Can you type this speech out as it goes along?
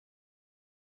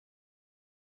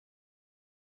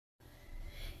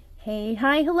Hey,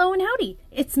 hi, hello, and howdy.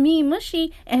 It's me,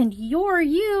 Mushy, and you're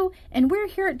you, and we're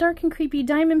here at Dark and Creepy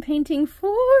Diamond Painting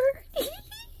for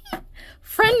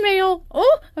friend mail.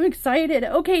 Oh, I'm excited.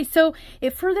 Okay, so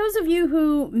for those of you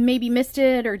who maybe missed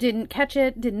it or didn't catch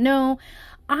it, didn't know,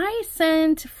 I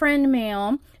sent friend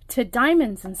mail to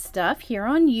Diamonds and Stuff here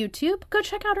on YouTube. Go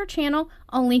check out her channel.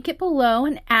 I'll link it below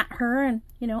and at her and,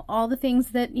 you know, all the things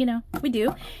that, you know, we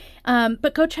do.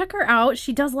 But go check her out.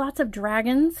 She does lots of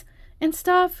dragons and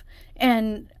stuff,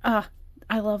 and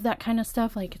I love that kind of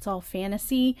stuff. Like, it's all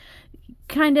fantasy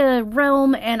kind of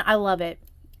realm, and I love it.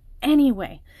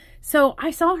 Anyway, so I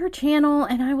saw her channel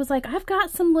and I was like, I've got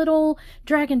some little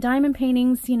dragon diamond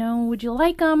paintings, you know, would you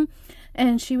like them?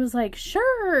 And she was like,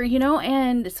 sure, you know.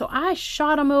 And so I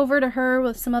shot them over to her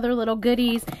with some other little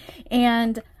goodies,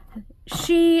 and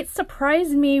she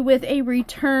surprised me with a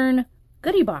return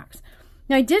goodie box.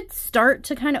 Now, I did start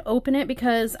to kind of open it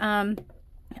because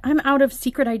I'm out of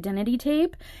secret identity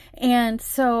tape, and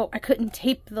so I couldn't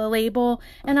tape the label,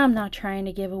 and I'm not trying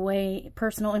to give away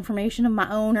personal information of my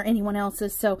own or anyone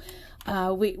else's, so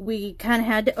we kind of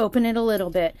had to open it a little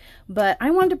bit. But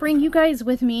I wanted to bring you guys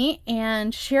with me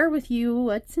and share with you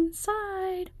what's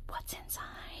inside. What's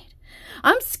inside?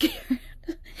 I'm scared.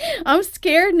 I'm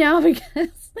scared now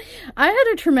because I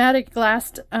had a traumatic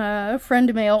last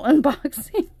friend mail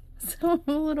unboxing, so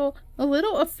I'm a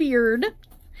little afeared.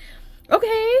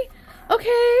 Okay,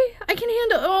 I can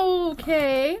handle,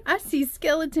 okay, I see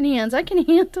skeleton hands. I can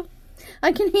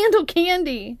handle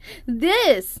candy.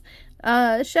 This,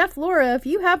 Chef Laura, if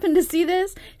you happen to see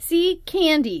this, see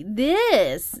candy.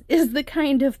 This is the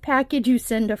kind of package you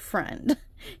send a friend,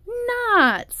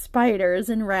 not spiders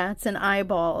and rats and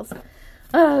eyeballs.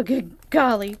 Oh, good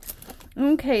golly.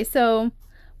 Okay, so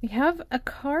we have a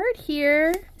card here.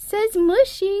 It says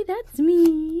Mushy, that's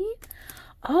me.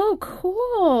 Oh,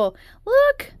 cool.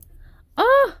 Look.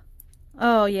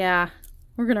 Oh yeah.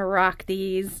 We're gonna rock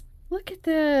these. Look at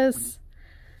this.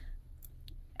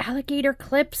 Alligator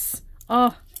clips.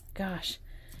 Oh, gosh.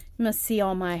 You must see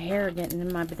all my hair getting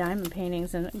in my diamond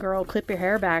paintings. And girl, clip your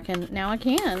hair back. And now I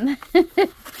can.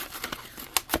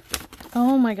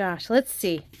 Oh my gosh. Let's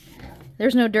see.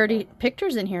 There's no dirty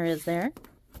pictures in here, is there?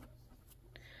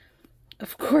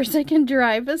 Of course I can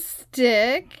drive a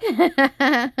stick.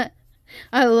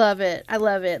 I love it. I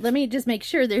love it. Let me just make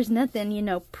sure there's nothing, you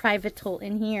know, privatal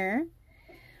in here.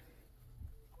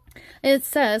 It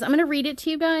says, I'm going to read it to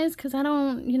you guys because I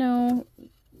don't, you know,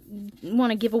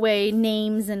 want to give away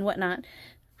names and whatnot.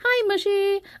 Hi,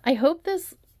 Mushy. I hope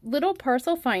this little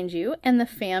parcel finds you and the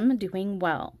fam doing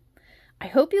well. I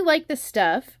hope you like this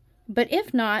stuff, but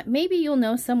if not, maybe you'll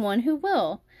know someone who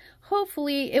will.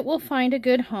 Hopefully it will find a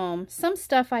good home. Some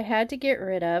stuff I had to get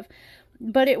rid of,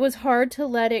 but it was hard to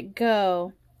let it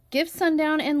go. Give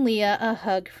Sundown and Leah a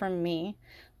hug from me.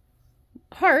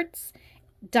 Hearts,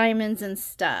 Diamonds and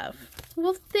Stuff.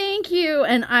 Well, thank you.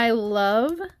 And I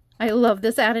love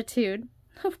this attitude.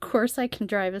 Of course I can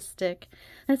drive a stick.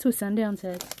 That's what Sundown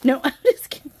said. No, I'm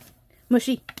just kidding.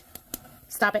 Mushy,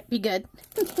 stop it. Be good.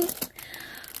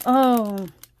 Oh,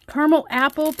 caramel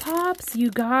apple pops, you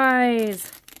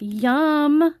guys.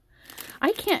 Yum.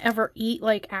 I can't ever eat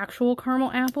like actual caramel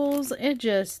apples. It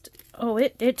just, oh,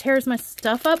 it tears my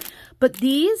stuff up. But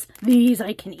these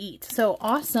I can eat. So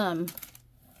awesome.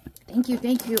 Thank you,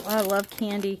 thank you. Oh, I love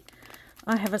candy.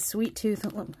 I have a sweet tooth.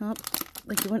 Oh,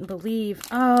 like you wouldn't believe.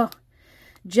 Oh,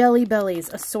 Jelly Bellies,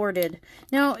 assorted.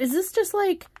 Now, is this just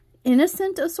like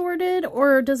innocent assorted?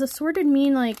 Or does assorted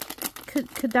mean like, could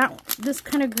that, this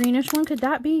kind of greenish one, could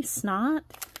that be snot?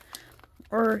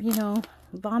 Or, you know,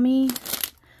 Bommy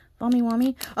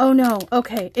Wommy? Oh no,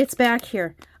 okay, it's back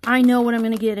here. I know what I'm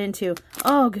going to get into.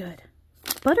 Oh, good.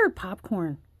 Buttered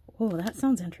popcorn. Oh, that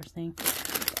sounds interesting.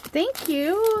 Thank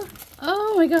you.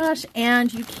 Oh my gosh,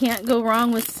 and you can't go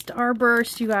wrong with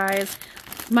Starburst, you guys.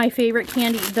 My favorite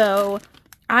candy, though.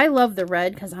 I love the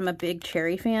red because I'm a big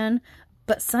cherry fan,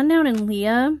 but Sundown and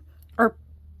Leah are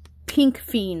pink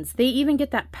fiends. They even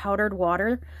get that powdered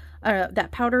water,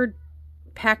 that powdered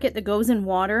packet that goes in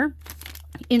water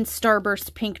in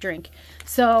Starburst pink drink.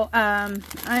 So I'm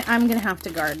gonna have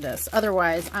to guard this,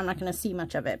 otherwise I'm not gonna see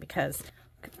much of it because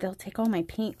they'll take all my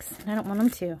pinks and I don't want them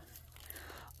to.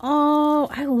 Oh,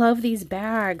 I love these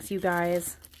bags, you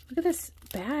guys. Look at this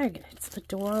bag, it's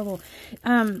adorable.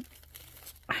 I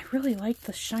really like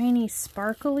the shiny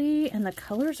sparkly, and the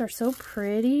colors are so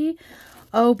pretty.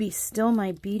 Oh, be still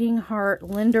my beating heart.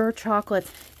 Linder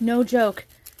chocolates. No joke,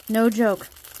 no joke.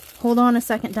 Hold on a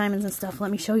second, Diamonds and Stuff.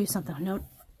 Let me show you something.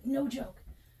 No joke.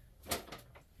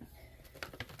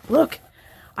 Look,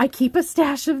 I keep a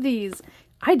stash of these.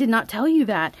 I did not tell you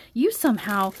that. You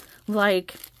somehow,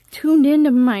 like, tuned into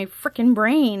my freaking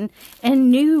brain and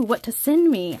knew what to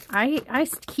send me. I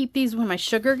keep these when my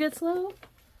sugar gets low.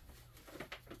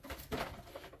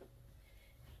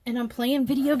 And I'm playing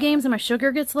video games and my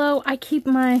sugar gets low. I keep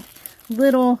my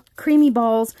little creamy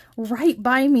balls right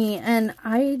by me. And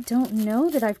I don't know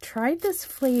that I've tried this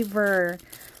flavor.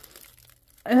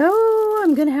 Oh,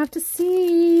 I'm going to have to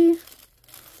see.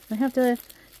 I have to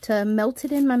melt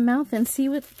it in my mouth and see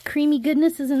what creamy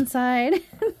goodness is inside.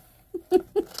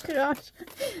 Gosh,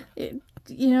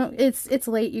 you know, it's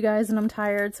late, you guys, and I'm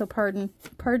tired, so pardon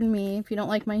me if you don't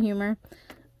like my humor.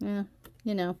 Yeah,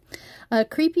 you know,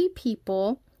 creepy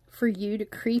people for you to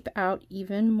creep out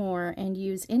even more and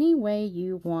use any way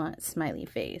you want. Smiley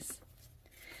face.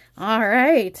 All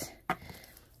right.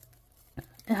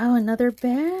 Oh, another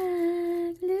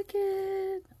bag. Look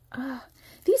at. Oh.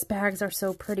 These bags are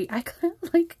so pretty. I kind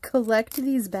of like collect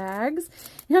these bags,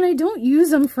 and I don't use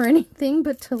them for anything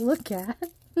but to look at.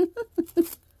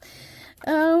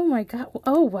 Oh my God.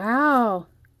 Oh, wow.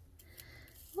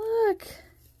 Look.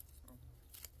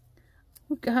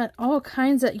 We've got all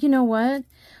kinds of, you know what?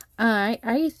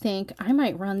 I think I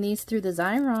might run these through the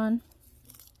Xyron.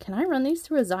 Can I run these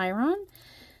through a Xyron?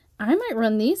 I might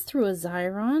run these through a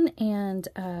Xyron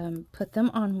and put them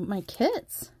on my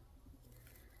kits.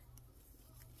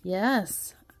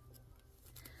 Yes.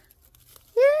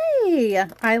 Yay!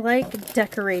 I like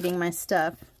decorating my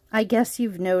stuff. I guess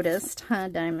you've noticed, huh,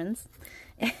 Diamonds?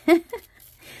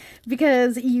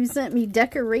 Because you sent me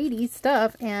decoratey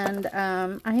stuff, and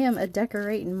I am a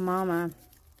decorating mama.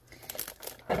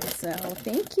 So,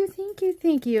 thank you, thank you,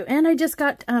 thank you. And I just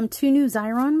got 2 new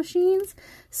Xyron machines,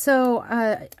 so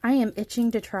I am itching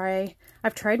to try.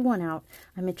 I've tried one out.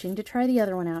 I'm itching to try the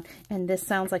other one out, and this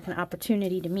sounds like an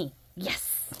opportunity to me. Yes!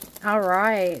 All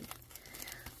right.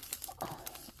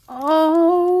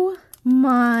 Oh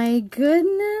my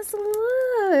goodness,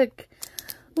 look.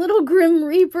 Little Grim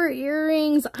Reaper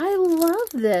earrings. I love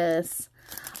this.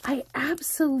 I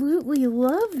absolutely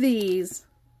love these.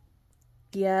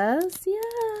 Yes,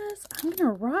 yes. I'm going to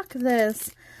rock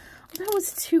this. Oh, that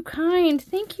was too kind.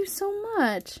 Thank you so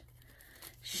much.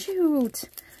 Shoot.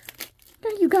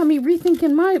 Now you got me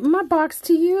rethinking my box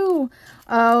to you.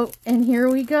 Oh, and here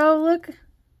we go. Look.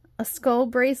 A skull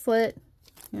bracelet.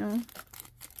 You know,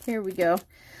 here we go.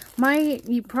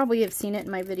 You probably have seen it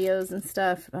in my videos and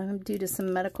stuff due to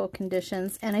some medical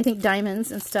conditions. And I think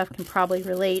Diamonds and stuff can probably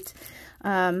relate.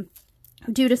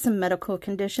 Due to some medical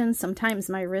conditions, sometimes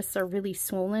my wrists are really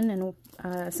swollen and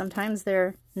sometimes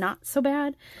they're not so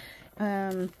bad.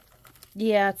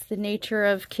 Yeah, it's the nature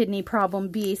of kidney problem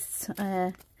beasts.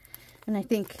 And I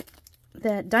think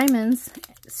that Diamonds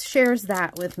shares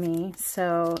that with me.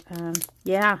 So,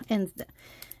 yeah, and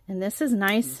this is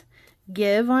nice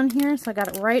give on here. So I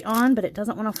got it right on, but it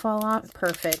doesn't want to fall off.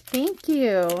 Perfect. Thank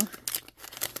you.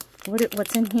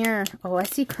 What's in here? Oh, I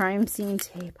see crime scene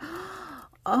tape.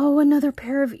 Oh, another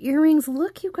pair of earrings.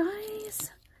 Look, you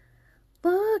guys.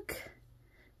 Look.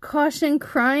 Caution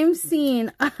crime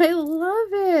scene. I love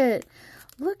it.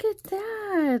 Look at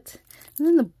that. And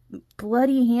then the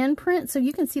bloody handprint. So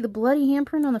you can see the bloody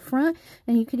handprint on the front,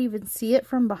 and you could even see it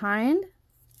from behind.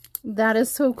 That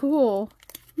is so cool.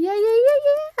 Yeah, yeah, yeah,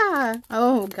 yeah.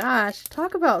 Oh, gosh.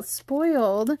 Talk about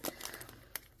spoiled.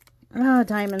 Oh,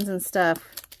 Diamonds and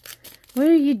stuff. What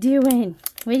are you doing?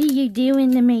 What are you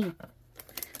doing to me?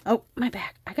 Oh, my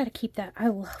bag. I got to keep that. I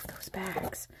love those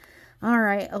bags. All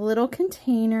right, a little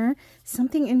container.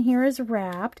 Something in here is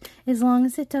wrapped. As long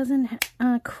as it doesn't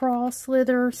crawl,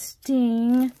 slither,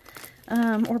 sting,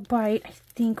 or bite, I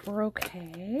think we're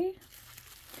okay.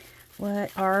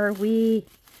 What are we?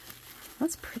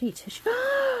 That's pretty tissue.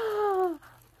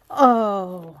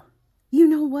 Oh, you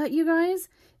know what, you guys?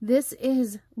 This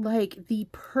is like the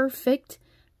perfect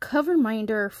cover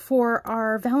minder for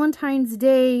our Valentine's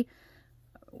Day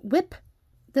whip.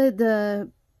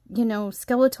 The you know,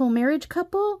 skeletal marriage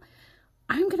couple.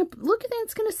 I'm gonna look at it.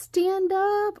 It's gonna stand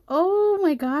up. Oh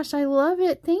my gosh, I love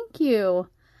it. Thank you.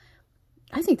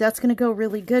 I think that's gonna go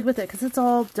really good with it because it's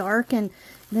all dark and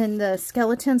then the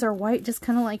skeletons are white, just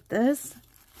kind of like this.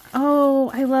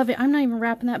 Oh, I love it. I'm not even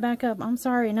wrapping that back up. I'm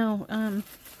sorry. No,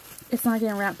 it's not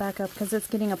getting wrapped back up because it's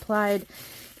getting applied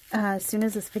as soon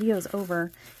as this video is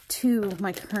over to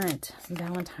my current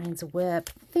Valentine's whip.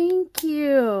 Thank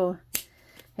you.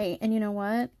 Hey, and you know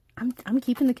what? I'm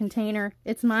keeping the container.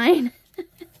 It's mine.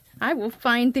 I will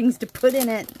find things to put in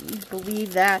it.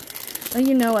 Believe that. Well,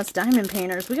 you know us diamond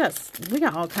painters. We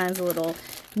got all kinds of little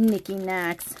knicky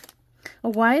knacks. A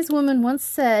wise woman once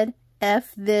said,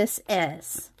 "F this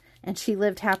S," and she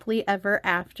lived happily ever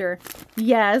after.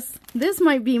 Yes, this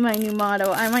might be my new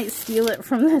motto. I might steal it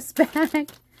from this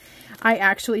bag. I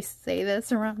actually say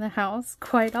this around the house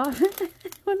quite often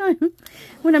when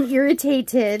I'm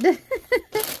irritated.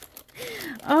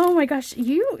 Oh my gosh,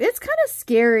 it's kind of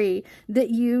scary that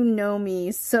you know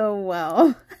me so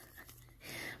well.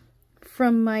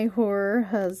 From my horror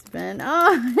husband.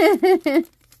 Oh,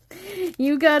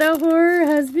 you got a horror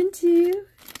husband too?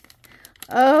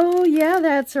 Oh yeah,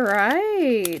 that's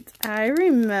right. I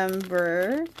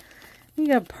remember. You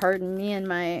gotta pardon me and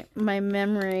my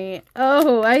memory.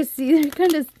 Oh, I see.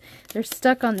 They're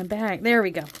stuck on the back. There we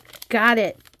go. Got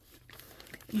it.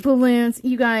 Balloons,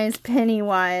 you guys,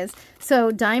 Pennywise.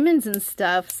 So Diamonds and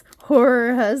Stuff's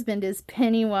horror husband is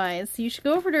Pennywise. So you should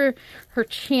go over to her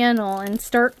channel and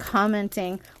start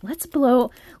commenting. Let's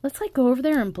like go over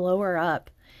there and blow her up.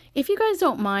 If you guys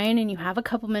don't mind and you have a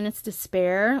couple minutes to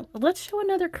spare, let's show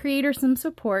another creator some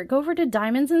support. Go over to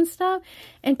Diamonds and Stuff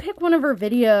and pick one of her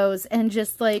videos and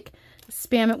just like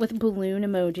spam it with balloon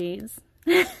emojis.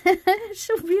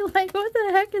 She'll be like, what the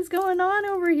heck is going on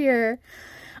over here?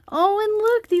 Oh, and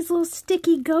look, these little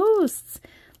sticky ghosts.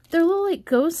 They're little like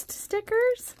ghost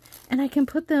stickers, and I can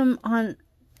put them on,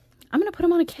 I'm going to put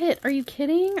them on a kit. Are you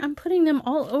kidding? I'm putting them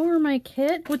all over my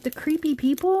kit with the creepy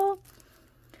people.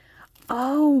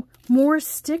 Oh, more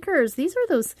stickers. These are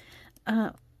those,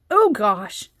 oh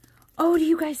gosh. Oh, do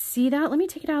you guys see that? Let me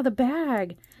take it out of the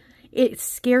bag. It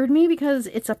scared me because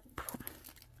it's a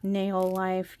nail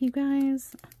life, you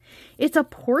guys. It's a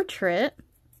portrait.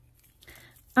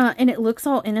 And it looks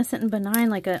all innocent and benign,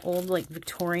 like an old, like,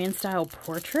 Victorian style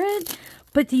portrait.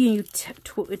 But you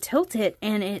tilt it,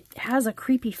 and it has a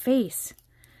creepy face.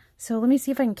 So let me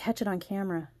see if I can catch it on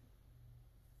camera.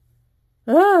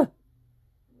 Ah!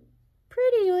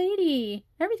 Pretty lady.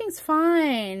 Everything's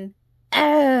fine.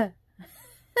 That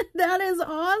is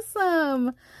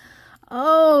awesome.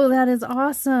 Oh, that is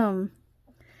awesome.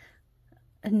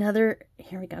 Another,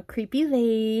 here we go, creepy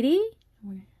lady.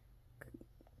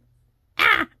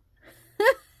 Ah!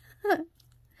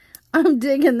 I'm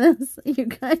digging this, you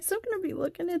guys. I'm going to be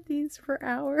looking at these for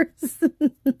hours.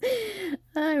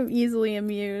 I'm easily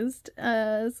amused.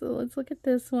 So let's look at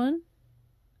this one.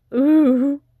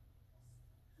 Ooh.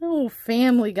 Oh,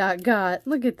 family got.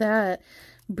 Look at that.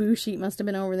 Boo Sheet must have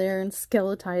been over there and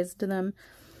skeletized them.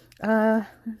 Let's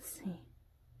see.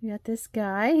 We got this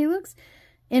guy. He looks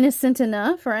innocent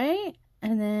enough, right?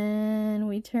 And then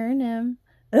we turn him.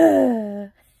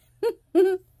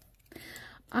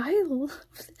 I love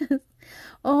this.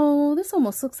 Oh, this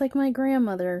almost looks like my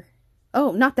grandmother.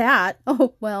 Oh, not that.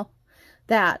 Oh, well,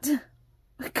 that.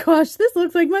 Gosh, this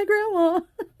looks like my grandma.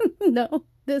 No,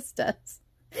 this does.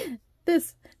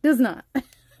 This does not.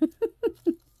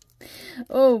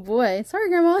 Oh, boy. Sorry,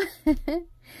 Grandma.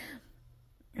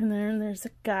 And then there's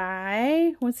a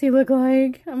guy. What's he look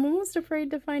like? I'm almost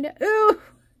afraid to find out. Ooh,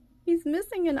 he's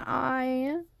missing an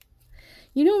eye.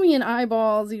 You know me and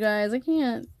eyeballs, you guys. I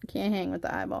can't hang with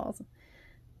the eyeballs.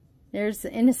 There's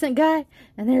the innocent guy,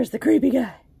 and there's the creepy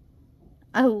guy.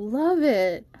 I love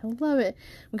it. I love it.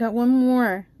 We got one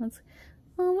more.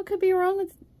 Oh, what could be wrong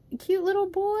with a cute little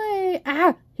boy?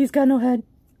 Ah, he's got no head.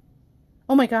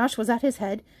 Oh my gosh, was that his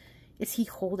head? Is he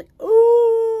holding?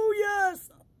 Oh, yes.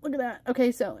 Look at that.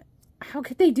 Okay, so how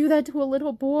could they do that to a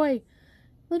little boy?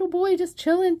 Little boy just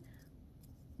chilling.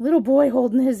 Little boy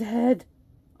holding his head.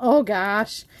 Oh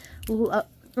gosh.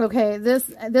 Okay,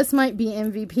 this might be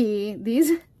MVP.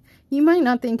 These, you might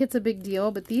not think it's a big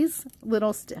deal, but these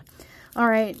little all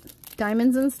right,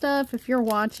 Diamonds and Stuff, if you're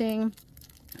watching,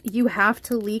 you have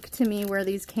to leak to me where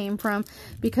these came from,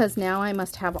 because now I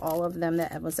must have all of them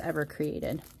that was ever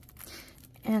created.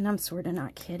 And I'm sort of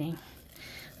not kidding.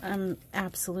 I'm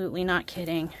absolutely not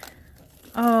kidding.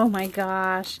 Oh my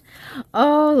gosh.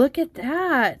 Oh, look at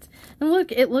that. And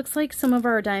look, it looks like some of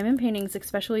our diamond paintings,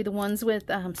 especially the ones with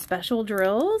special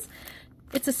drills.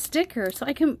 It's a sticker, so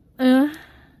I can, the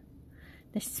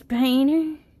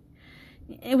spinner.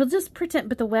 It will just pretend,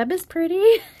 but the web is pretty.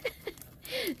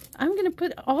 I'm going to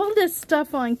put all this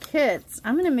stuff on kits.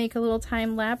 I'm going to make a little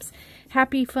time-lapse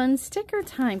happy fun sticker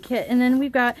time kit. And then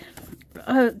we've got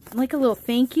like a little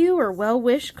thank you or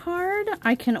well-wish card.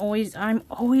 I'm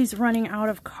always running out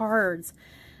of cards.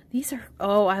 These are,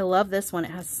 oh, I love this one.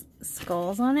 It has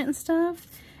skulls on it and stuff.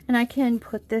 And I can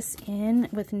put this in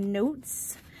with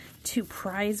notes to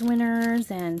prize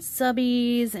winners and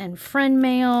subbies and friend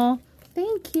mail.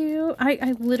 Thank you.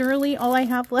 I literally, all I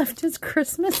have left is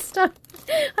Christmas stuff.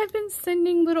 I've been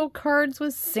sending little cards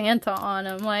with Santa on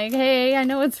them. Like, hey, I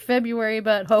know it's February,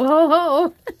 but ho, ho,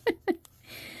 ho.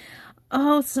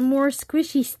 Oh, some more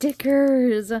squishy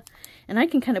stickers. And I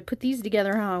can kind of put these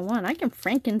together how I want. I can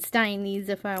Frankenstein these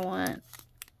if I want.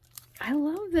 I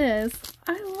love this.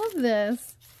 I love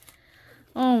this.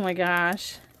 Oh my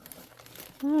gosh.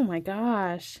 Oh my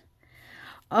gosh.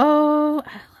 Oh,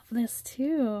 I love this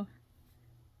too.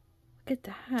 Look at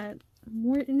that.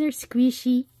 More, and they're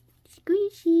squishy.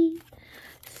 Squishy.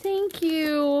 Thank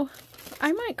you.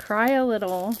 I might cry a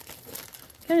little.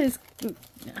 Guys,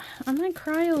 I might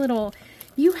cry a little.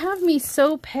 You have me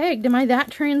so pegged. Am I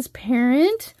that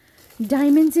transparent?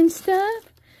 Diamonds and stuff?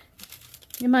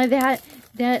 Am I that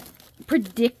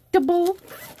predictable?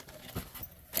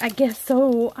 I guess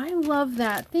so. I love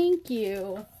that. Thank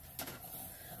you.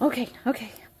 Okay,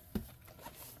 okay.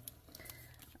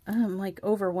 I'm like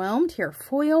overwhelmed here.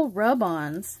 Foil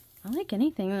rub-ons. I like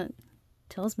anything that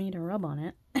tells me to rub on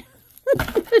it.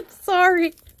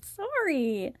 Sorry.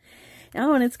 Sorry.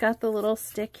 Oh, and it's got the little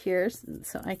stick here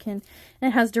so I can... And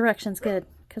it has directions. Good.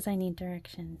 Because I need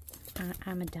directions.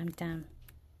 I'm a dum-dum.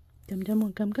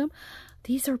 Dum-dum, gum-gum.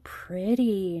 These are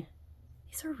pretty.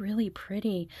 These are really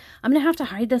pretty. I'm going to have to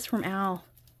hide this from Al.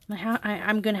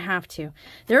 I'm going to have to.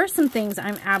 There are some things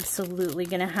I'm absolutely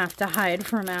going to have to hide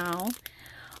from Al.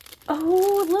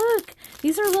 Oh, look.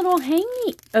 These are little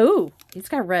hangy... Oh, he's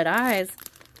got red eyes.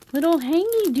 Little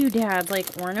hangy doodads,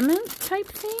 like ornament type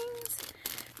things.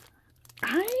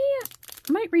 I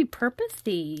might repurpose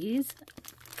these.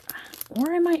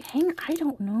 Or I might hang... I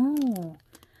don't know.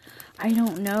 I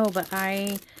don't know, but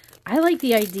I like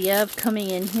the idea of coming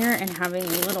in here and having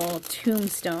little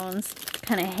tombstones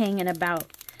kind of hanging about.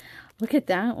 Look at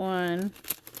that one.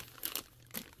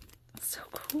 So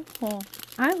cool.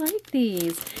 I like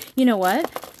these. You know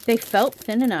what? They felt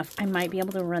thin enough. I might be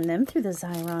able to run them through the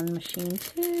Xyron machine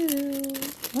too.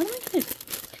 What am I going to...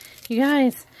 You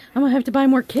guys, I'm going to have to buy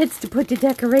more kits to put the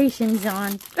decorations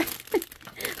on.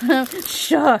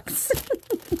 Shucks.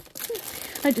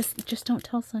 I just don't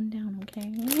tell sundown,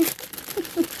 okay?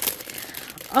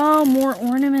 Oh, more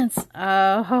ornaments.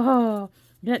 Oh,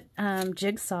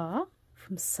 Jigsaw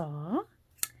from Saw.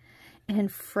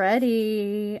 And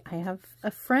Freddy. I have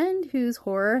a friend whose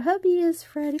horror hubby is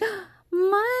Freddy.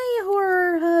 My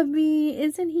horror hubby.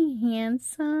 Isn't he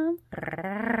handsome?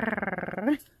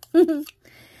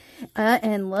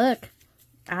 And look,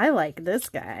 I like this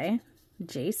guy,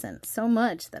 Jason, so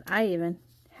much that I even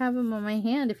have him on my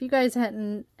hand. If you guys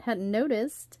hadn't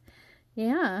noticed,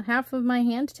 yeah, half of my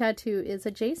hand tattoo is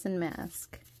a Jason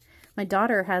mask. My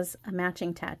daughter has a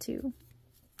matching tattoo.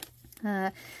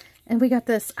 And we got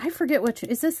this, I forget which,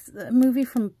 is this a movie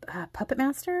from Puppet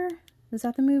Master? Is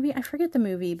that the movie? I forget the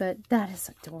movie, but that is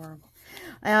adorable.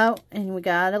 Oh, and we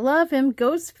gotta love him,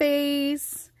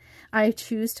 Ghostface. I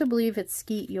choose to believe it's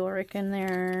Skeet Ulrich in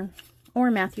there, or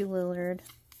Matthew Lillard,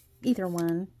 either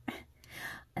one.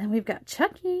 And we've got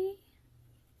Chucky.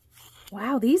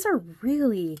 Wow, these are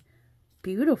really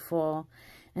beautiful.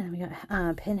 And then we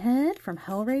got Pinhead from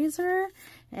Hellraiser,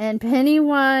 and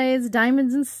Pennywise,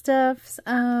 Diamonds and Stuffs.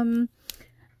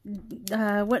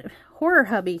 What horror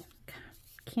hubby?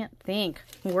 Can't think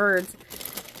words.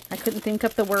 I couldn't think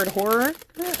up the word horror.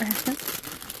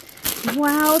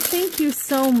 Wow, thank you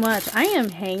so much. I am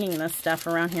hanging this stuff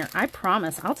around here. I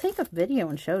promise. I'll take a video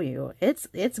and show you.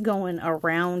 It's going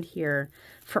around here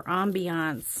for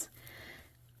ambiance.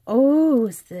 Oh,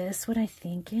 is this what I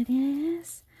think it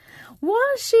is?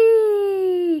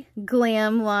 Washi!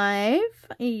 Glam Life.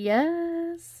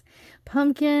 Yes.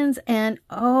 Pumpkins. And,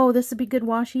 oh, this would be good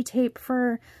washi tape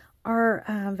for our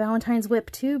Valentine's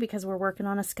whip, too, because we're working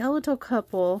on a skeletal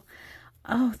couple.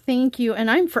 Oh, thank you.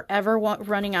 And I'm forever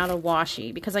running out of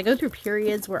washi because I go through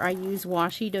periods where I use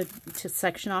washi to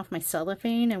section off my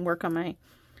cellophane and work on my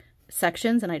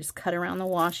sections, and I just cut around the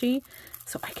washi.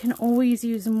 So I can always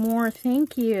use more.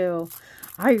 Thank you.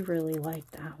 I really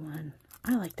like that one.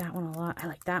 I like that one a lot. I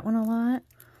like that one a lot.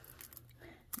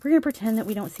 We're going to pretend that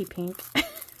we don't see pink.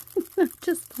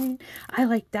 Just playing. I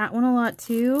like that one a lot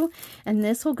too. And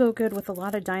this will go good with a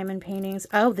lot of diamond paintings.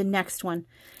 Oh, the next one.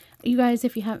 You guys,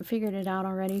 if you haven't figured it out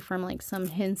already from like some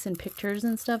hints and pictures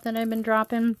and stuff that I've been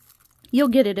dropping, you'll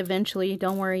get it eventually.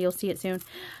 Don't worry, you'll see it soon.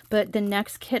 But the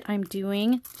next kit I'm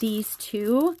doing, these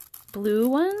two blue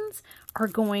ones are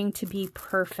going to be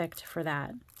perfect for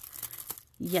that.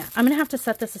 Yeah, I'm going to have to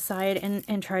set this aside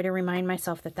and try to remind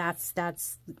myself that that's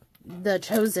the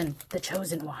chosen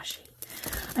washi.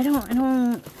 I don't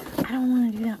want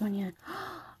to do that one yet.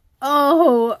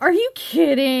 Oh, are you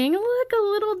kidding? Look, a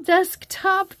little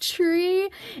desktop tree,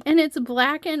 and it's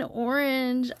black and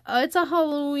orange. Oh, it's a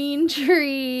Halloween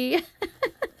tree.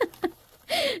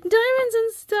 Diamonds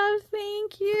and stuff,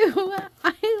 thank you.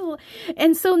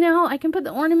 And so now I can put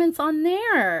the ornaments on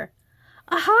there.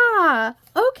 Aha,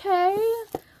 okay.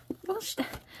 Well,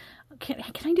 can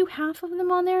I do half of them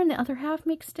on there and the other half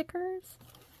make stickers?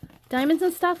 Diamonds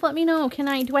and stuff, let me know.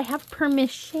 Do I have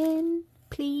permission?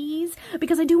 please?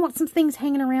 Because I do want some things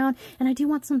hanging around, and I do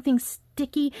want some things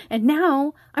sticky, and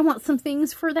now I want some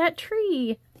things for that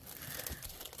tree.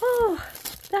 Oh,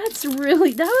 that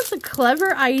was a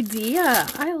clever idea.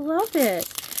 I love it.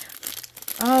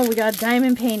 Oh, we got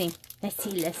diamond painting. Let's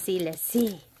see.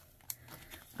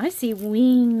 I see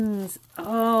wings.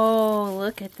 Oh,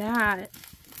 look at that.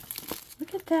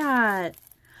 Look at that.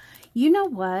 You know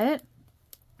what?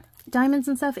 Diamonds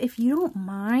and stuff, if you don't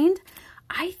mind,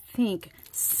 I think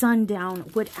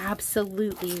Sundown would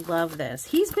absolutely love this.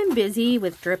 He's been busy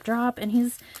with Drip Drop, and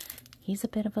he's a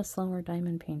bit of a slower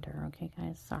diamond painter. Okay,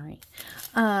 guys, sorry.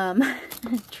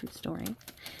 True story.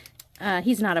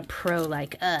 He's not a pro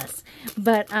like us,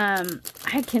 but I'm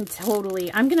going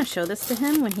to show this to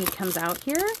him when he comes out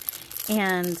here,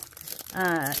 and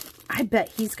I bet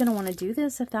he's going to want to do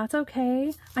this if that's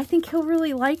okay. I think he'll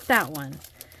really like that one.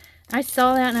 I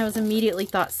saw that and I was immediately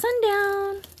thought,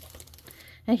 Sundown.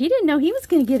 And he didn't know he was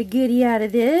going to get a goodie out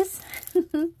of this.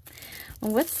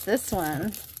 What's this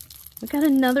one? We got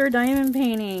another diamond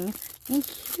painting.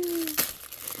 Thank you.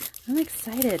 I'm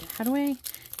excited.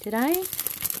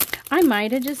 I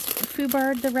might have just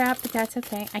foobarred the wrap, but that's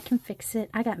okay. I can fix it.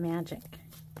 I got magic.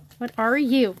 What are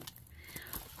you?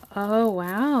 Oh,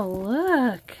 wow.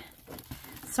 Look.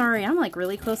 Sorry, I'm like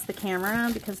really close to the camera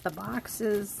because the box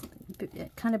is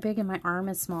kind of big and my arm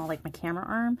is small, like my camera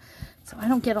arm. So I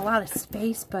don't get a lot of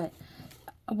space, but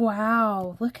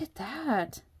wow, look at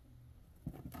that.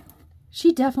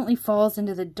 She definitely falls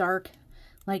into the dark,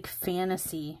 like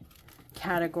fantasy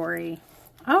category.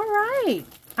 All right.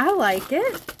 I like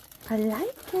it. I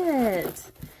like it.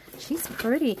 She's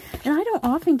pretty. And I don't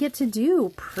often get to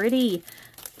do pretty,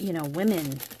 you know,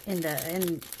 women in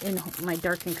my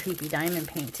dark and creepy diamond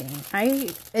painting.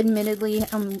 I admittedly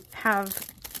have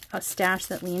a stash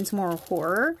that leans more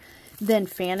horror than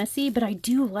fantasy, but I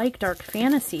do like dark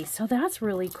fantasy, so that's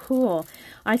really cool.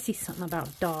 I see something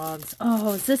about dogs.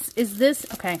 Oh, is this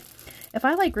okay? If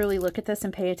I like really look at this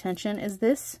and pay attention, is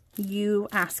this you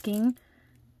asking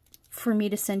for me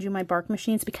to send you my bark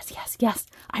machines? Because yes,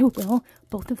 I will.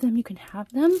 Both of them, you can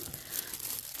have them.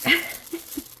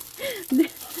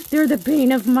 They're the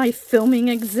bane of my filming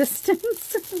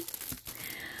existence.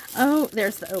 Oh,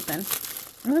 there's the open.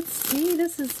 Let's see.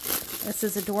 This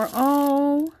is a door.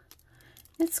 Oh,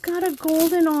 it's got a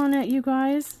golden on it, you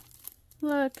guys.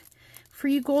 Look. For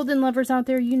you golden lovers out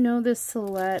there, you know this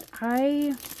silhouette.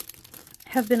 I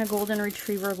have been a golden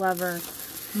retriever lover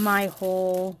my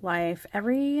whole life.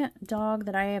 Every dog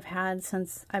that I have had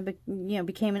since I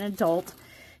became an adult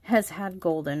has had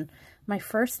golden. My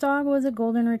first dog was a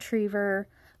golden retriever.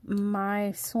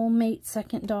 My soulmate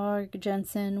second dog,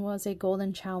 Jensen, was a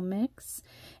golden chow mix.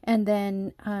 And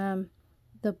then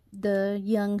the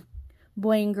young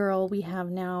boy and girl we have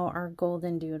now are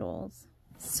golden doodles.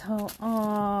 So,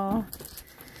 aw,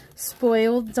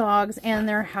 spoiled dogs and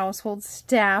their household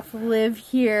staff live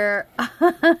here.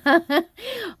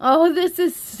 Oh, this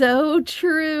is so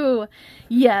true.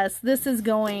 Yes, this is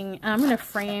going, I'm going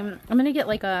to get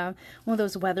like one of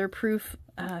those weatherproof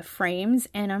frames,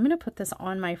 and I'm going to put this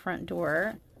on my front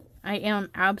door. I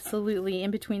am absolutely in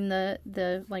between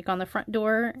like on the front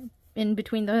door, in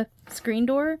between the screen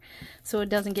door, so it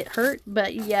doesn't get hurt.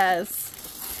 But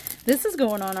yes, this is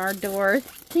going on our door.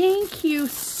 Thank you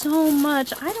so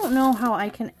much. I don't know how I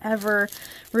can ever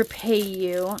repay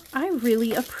you. I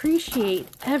really appreciate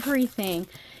everything.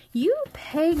 You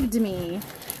pegged me.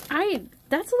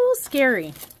 That's a little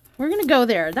scary. We're going to go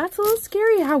there. That's a little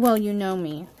scary how well you know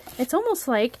me. It's almost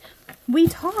like we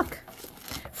talk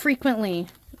frequently.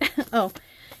 Oh,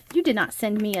 you did not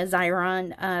send me a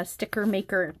Xyron sticker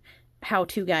maker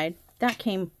how-to guide. That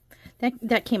came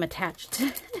attached.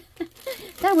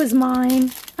 That was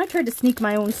mine. I tried to sneak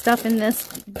my own stuff in this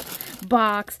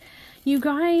box. You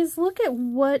guys, look at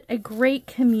what a great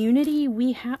community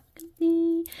we have.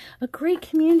 A great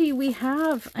community we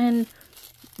have. And,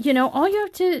 you know, all you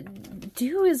have to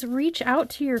do is reach out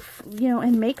to your,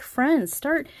 and make friends.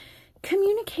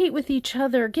 Communicate with each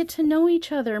other. Get to know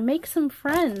each other. Make some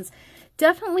friends.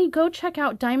 Definitely go check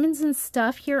out Diamonds and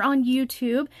Stuff here on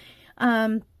YouTube.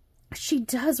 She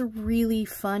does really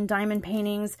fun diamond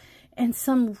paintings and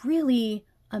some really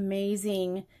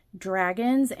amazing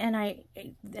dragons. And I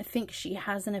think she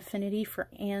has an affinity for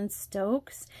Anne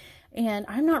Stokes. And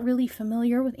I'm not really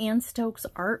familiar with Anne Stokes'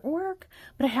 artwork,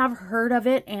 but I have heard of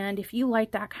it. And if you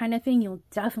like that kind of thing, you'll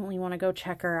definitely want to go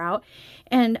check her out.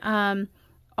 And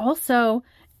also,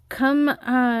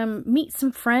 come meet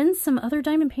some friends, some other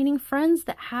diamond painting friends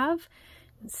that have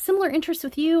similar interests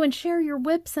with you, and share your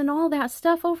whips and all that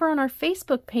stuff over on our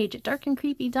Facebook page at Dark and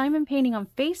Creepy Diamond Painting on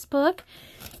Facebook.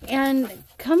 And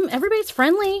come, everybody's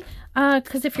friendly.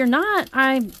 Because if you're not,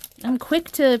 I'm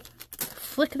quick to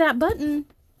flick that button.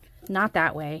 Not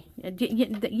that way.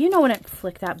 You know when I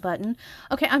flick that button.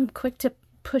 Okay, I'm quick to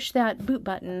push that boot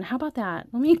button. How about that?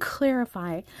 Let me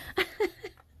clarify.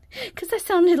 Because that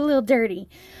sounded a little dirty.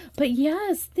 But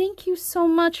yes, thank you so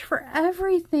much for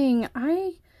everything.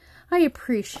 I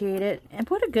appreciate it. And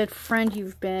what a good friend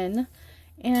you've been.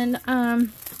 And now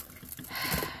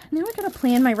I gotta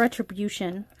plan my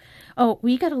retribution. Oh,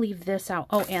 we gotta leave this out.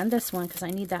 Oh, and this one, because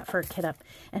I need that for a kit up.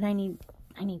 And I need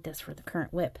this for the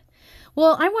current whip.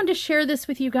 Well, I wanted to share this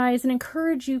with you guys and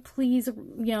encourage you, please,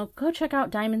 go check out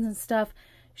Diamonds and Stuff.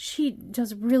 She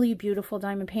does really beautiful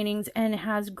diamond paintings and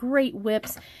has great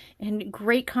whips and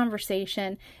great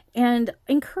conversation. And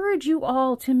encourage you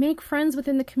all to make friends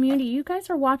within the community. You guys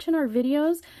are watching our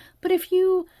videos, but if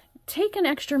you take an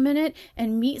extra minute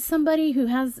and meet somebody who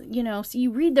has, so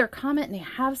you read their comment and they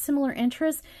have similar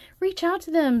interests, reach out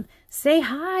to them, say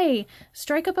hi,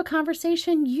 strike up a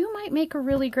conversation. You might make a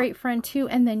really great friend too.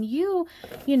 And then you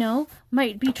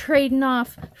might be trading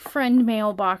off friend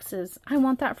mailboxes. I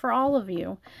want that for all of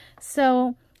you.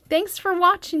 So thanks for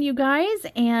watching, you guys.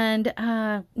 And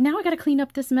now I got to clean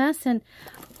up this mess and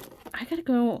I got to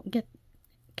go get,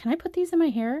 can I put these in my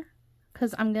hair?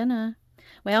 Because I'm gonna.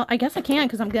 Well, I guess I can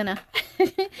because I'm gonna.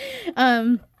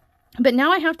 But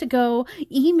now I have to go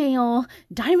email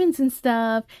Diamonds and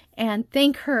Stuff and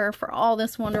thank her for all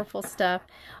this wonderful stuff.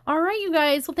 All right, you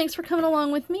guys. Well, thanks for coming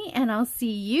along with me, and I'll see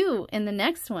you in the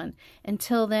next one.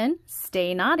 Until then,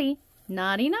 stay naughty.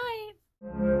 Naughty night.